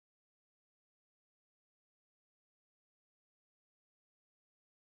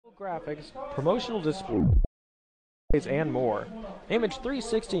graphics, promotional displays, and more. Image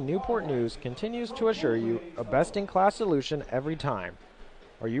 360 Newport News continues to assure you a best-in-class solution every time.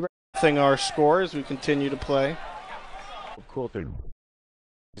 Are you ready? Our score as we continue to play. Cool thing.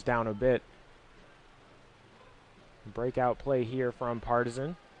 Down a bit. Breakout play here from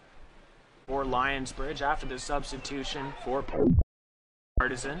Partisan. For Lionsbridge after the substitution for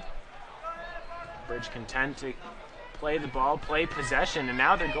Partisan. Bridge content to play the ball, play possession, and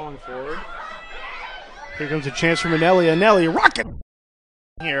now they're going forward. Here comes a chance for Manelli. Anelli rocket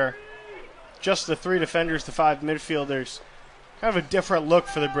here. Just the 3 defenders, the 5 midfielders. Kind of a different look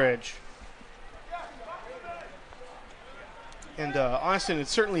for the Bridge. And Austin,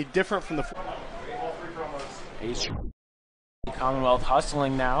 it's certainly different from the... Commonwealth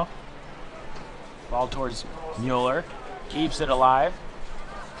hustling now. Ball towards Muller. Keeps it alive.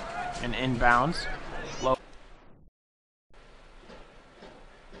 And inbounds. Low.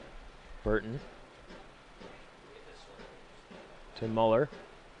 Burton. To Muller.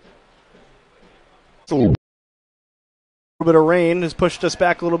 A little bit of rain has pushed us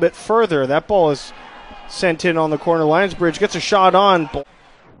back a little bit further. That ball is sent in on the corner. Lionsbridge gets a shot on.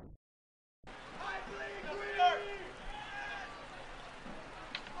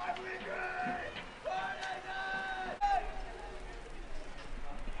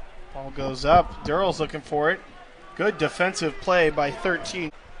 Ball goes up. Durrell's looking for it. Good defensive play by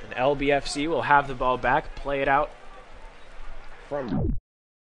 13. And LBFC will have the ball back. Play it out from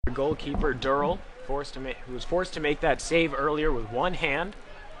goalkeeper Durrell, who was forced to make that save earlier with one hand.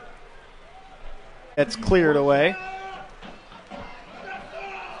 That's cleared away.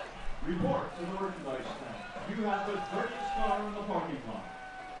 Report to the merchandise stand. You have the 30th car in the parking lot.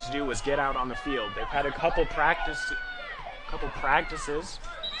 To do was get out on the field. They've had a couple practices.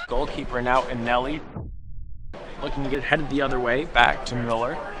 Goalkeeper now in Nelly, looking to get headed the other way. Back to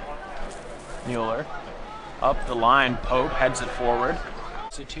Muller. Up the line. Pope heads it forward.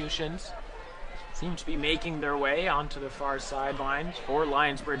 Institutions seem to be making their way onto the far sidelines for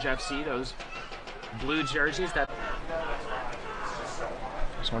Lionsbridge FC. Those blue jerseys that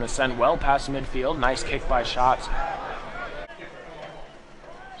just want to send well past midfield. Nice kick by Shots.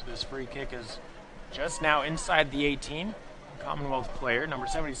 So this free kick is just now inside the 18. Commonwealth player, number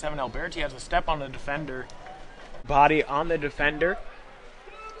 77, Alberti, has a step on the defender. Body on the defender.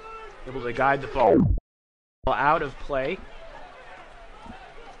 Able to guide the ball out of play.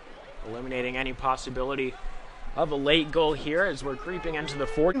 Eliminating any possibility of a late goal here as we're creeping into the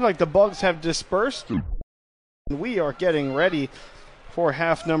fourth. Seems like the bugs have dispersed. We are getting ready for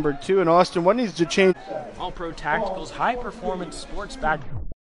half number 2. And Austin, what needs to change? All Pro Tactical's high-performance sports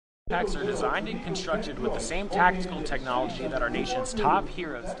backpacks are designed and constructed with the same tactical technology that our nation's top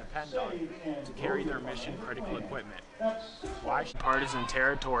heroes depend on to carry their mission-critical equipment. Why Partisan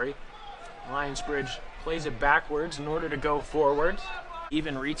territory? Lionsbridge plays it backwards in order to go forwards.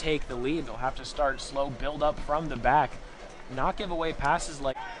 Even retake the lead, they'll have to start slow build up from the back. Not give away passes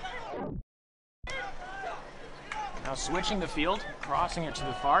like... Now switching the field, crossing it to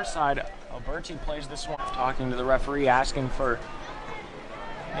the far side. Alberti plays this one. Talking to the referee, asking for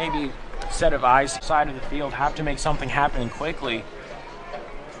maybe a set of eyes side of the field. Have to make something happen quickly.